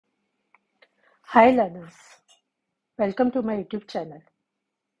Hi learners, welcome to my YouTube channel.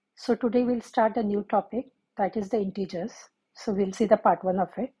 So today we'll start a new topic, that is the integers. So we'll see the part 1 of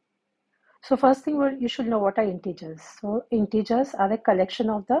it. So first thing, you should know what are integers. So integers are a collection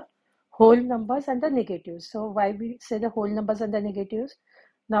of the whole numbers and the negatives. So why we say the whole numbers and the negatives?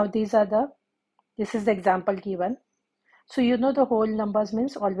 Now this is the example given. So you know the whole numbers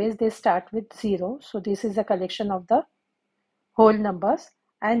means always they start with 0. So this is a collection of the whole numbers,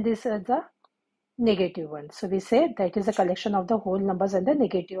 and this is the negative one. So we say that is a collection of the whole numbers and the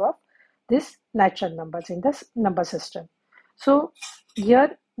negative of this natural numbers in this number system. So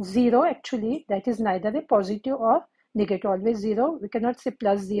here 0 actually that is neither a positive or negative, always 0. We cannot say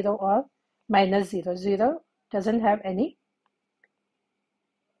plus 0 or minus 0. 0 doesn't have any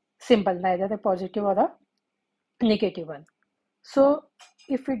symbol, neither a positive or a negative one. So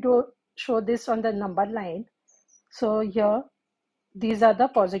if we do show this on the number line, so here these are the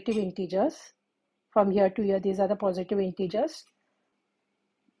positive integers. From here to here, these are the positive integers.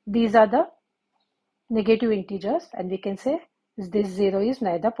 These are the negative integers, and we can say this 0 is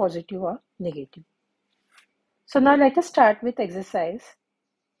neither positive or negative. So now let us start with exercise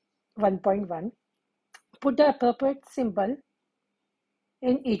 1.1. Put the appropriate symbol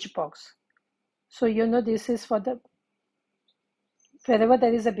in each box. So you know this is for the, wherever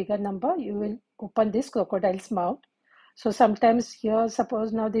there is a bigger number, you will open this crocodile's mouth. So sometimes here,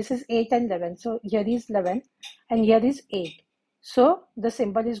 suppose now this is 8 and 11. So here is 11 and here is 8. So the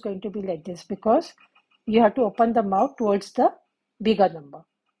symbol is going to be like this because you have to open the mouth towards the bigger number.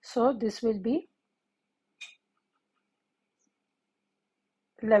 So this will be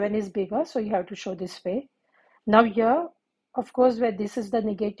 11 is bigger, so you have to show this way. Now here, of course, where this is the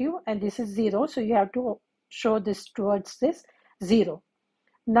negative and this is 0, so you have to show this towards this 0.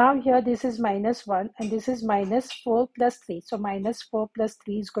 Now here this is minus 1 and this is minus 4 plus 3. So minus 4 plus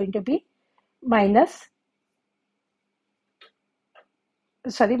 3 is going to be minus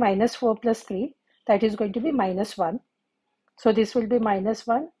 4 plus 3. That is going to be minus 1. So this will be minus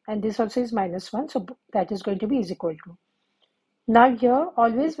 1 and this also is minus 1. So that is going to be is equal to. Now here,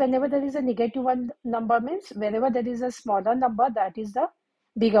 always whenever there is a negative one number means wherever there is a smaller number, that is the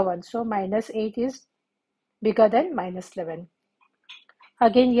bigger one. So minus 8 is bigger than minus 11.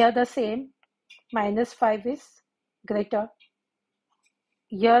 Again here the same, minus 5 is greater.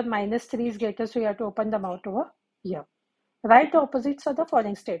 Here minus 3 is greater, so you have to open the mouth over here. Write the opposites of the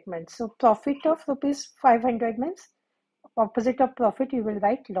following statements. So profit of rupees 500 means opposite of profit you will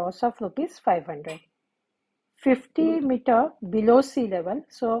write loss of rupees 500. 50 meter below sea level,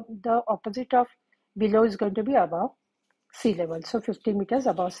 so the opposite of below is going to be above sea level, so 50 meters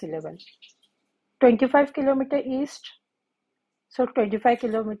above sea level. 25 kilometer east, so 25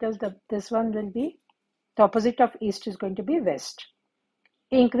 kilometers, this one will be, the opposite of east is going to be west.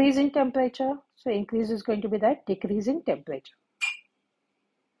 Increase in temperature, so increase is going to be that decrease in temperature.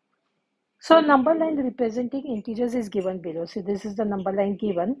 So number line representing integers is given below. So this is the number line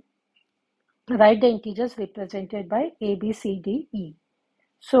given. Write the integers represented by A, B, C, D, E.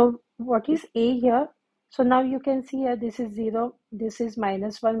 So what is A here? So now you can see here this is 0, this is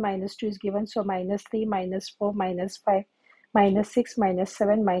minus 1, minus 2 is given. So minus 3, minus 4, minus 5, minus 6, minus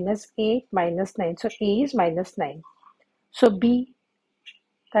 7, minus 8, minus 9. So A is minus 9. So B,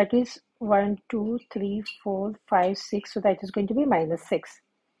 that is 1, 2, 3, 4, 5, 6. So that is going to be minus 6.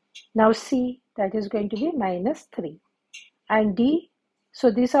 Now C, that is going to be minus 3. And D, so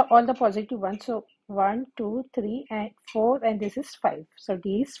these are all the positive ones. So 1, 2, 3, and 4, and this is 5. So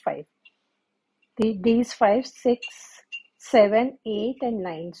D is 5. D is 5, 6, 7, 8, and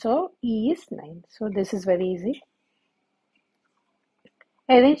 9. So E is 9. So this is very easy.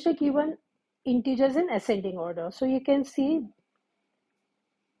 Arrange the given integers in ascending order. So you can see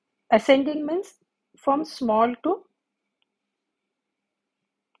ascending means from small to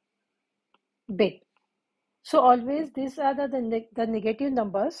big. So always these are the negative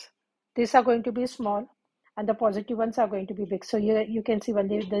numbers. These are going to be small and the positive ones are going to be big. So you can see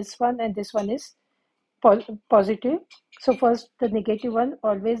only this one and this one is positive. So first the negative one,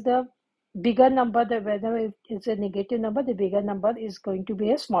 always the bigger number, whether it's a negative number, the bigger number is going to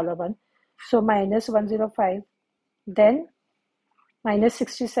be a smaller one. So minus 105, then minus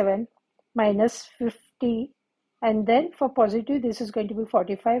 67, minus 50, and then for positive this is going to be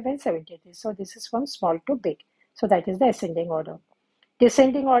 45 and 73. So this is from small to big. So that is the ascending order.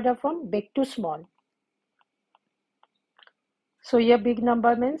 Descending order from big to small. So here big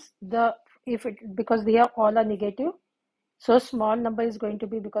number means because they are all are negative. So small number is going to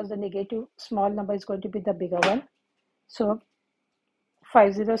be, because the negative small number is going to be the bigger one. So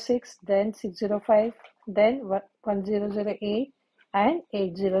 506, then 605, then 1008 and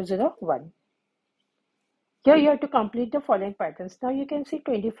 8001. Here you have to complete the following patterns. Now you can see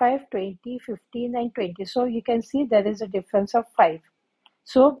 25, 20, 15 and 20. So you can see there is a difference of 5.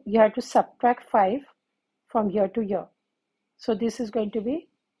 So you have to subtract 5 from here to here. So this is going to be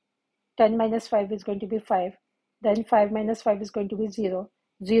 10 minus 5 is going to be 5. Then 5 minus 5 is going to be 0.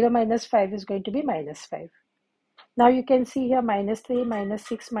 0 minus 5 is going to be minus 5. Now you can see here minus 3, minus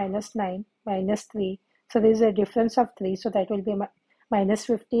 6, minus 9, minus 3. So there is a difference of 3. So that will be minus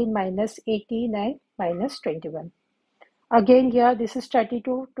 15, minus 18 and minus 21. Again here this is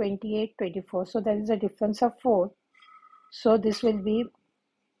 32, 28, 24. So there is a difference of 4. So this will be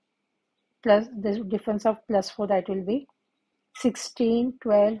plus the difference of plus 4, that will be 16,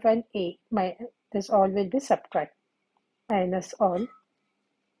 12 and 8. This all will be subtract minus all.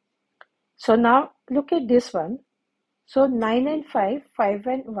 So now look at this one. So 9 and 5, 5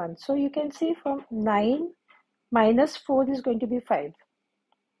 and 1. So you can see from 9 minus 4 is going to be 5.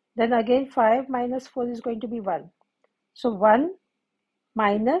 Then again 5 minus 4 is going to be 1. So 1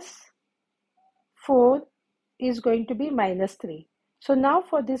 minus 4 is going to be minus 3. So now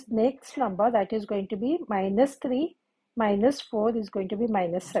for this next number, that is going to be minus 3 minus 4 is going to be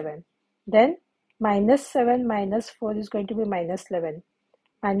minus 7. Then minus 7 minus 4 is going to be minus 11.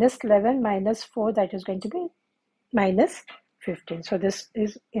 Minus 11 minus 4, that is going to be minus 15. So this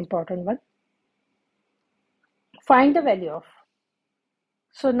is important one. Find the value of.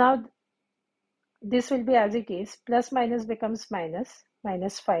 So now this will be as it is. Plus minus becomes minus,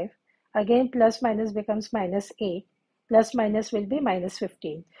 minus 5. Again plus minus becomes minus 8. Plus minus will be minus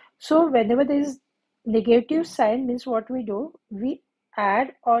 15. So whenever there is negative sign, means what we do, we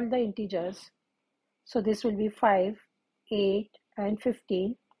add all the integers. So this will be 5, 8 and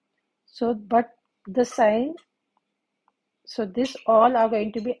 15. So but the sign, so this all are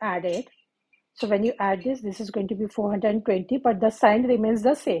going to be added. So when you add this, this is going to be 420, but the sign remains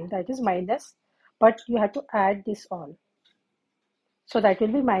the same, that is minus, but you have to add this all. So that will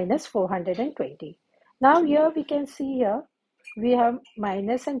be minus 420. Now here we can see here, we have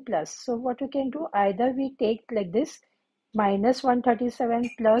minus and plus. So what we can do, either we take like this, minus 137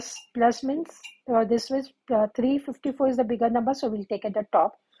 plus means this was 354 is the bigger number, so we'll take at the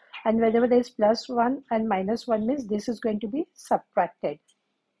top. And whenever there is plus 1 and minus 1 means this is going to be subtracted.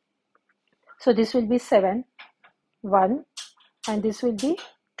 So this will be 7, 1 and this will be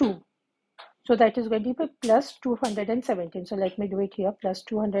 2. So that is going to be plus 217. So let me do it here, plus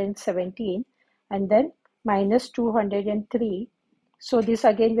 217 and then minus 203. So this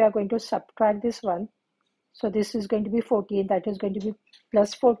again we are going to subtract this one. So this is going to be 14, that is going to be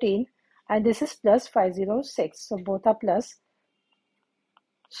plus 14 and this is plus 506. So both are plus.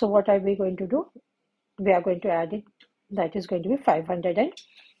 So what are we going to do? We are going to add it, that is going to be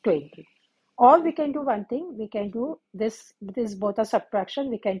 520. Or we can do one thing, we can do this both are subtraction,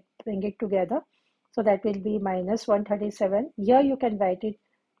 we can bring it together. So that will be minus 137. Here you can write it,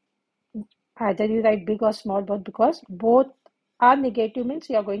 either you write big or small, but because both are negative means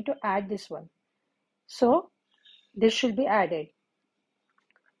you are going to add this one. So this should be added.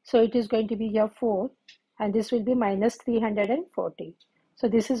 So it is going to be here 4 and this will be minus 340. So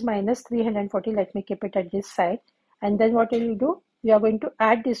this is minus 340. Let me keep it at this side. And then what will you do? You are going to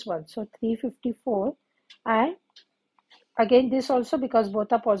add this one. So 354 and again this also, because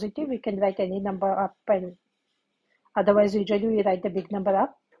both are positive, we can write any number up, and otherwise usually we write the big number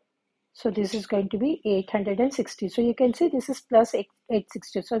up. So this is going to be 860. So you can see this is plus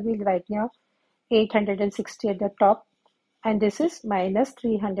 860. So we'll write now 860 at the top and this is minus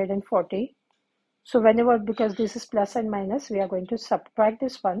 340. So whenever, because this is plus and minus, we are going to subtract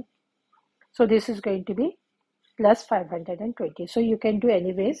this one. So this is going to be plus 520. So you can do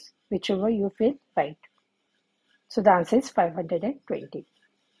anyways, whichever you feel right. So the answer is 520.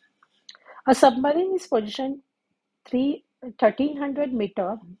 A submarine is positioned 1300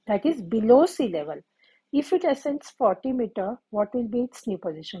 meter, that is below sea level. If it ascends 40 meter, what will be its new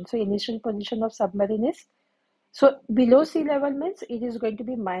position? So initial position of submarine is, so below sea level means it is going to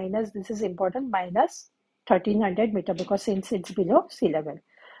be minus, this is important, minus 1300 meter, because since it's below sea level.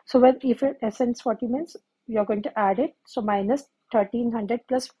 So when if it ascends 40 means you're going to add it. So minus 1300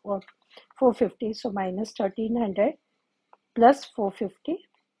 plus 450. So minus 1300 plus 450.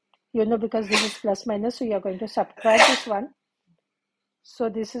 You know, because this is plus minus, so you're going to subtract this one. So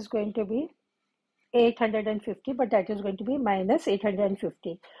this is going to be 850, but that is going to be minus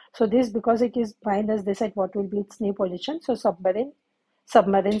 850. So this, because it is minus, this at what will be its new position. So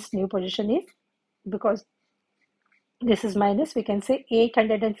submarine's new position is, because this is minus, we can say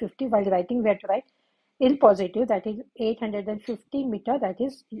 850. While writing, we have to write in positive, that is 850 meter, that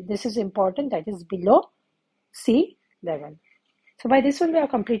is, this is important, that is below sea level. So by this one we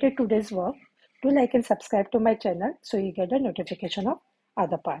have completed today's work. Do like and subscribe to my channel so you get a notification of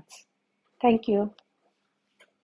other parts. Thank you.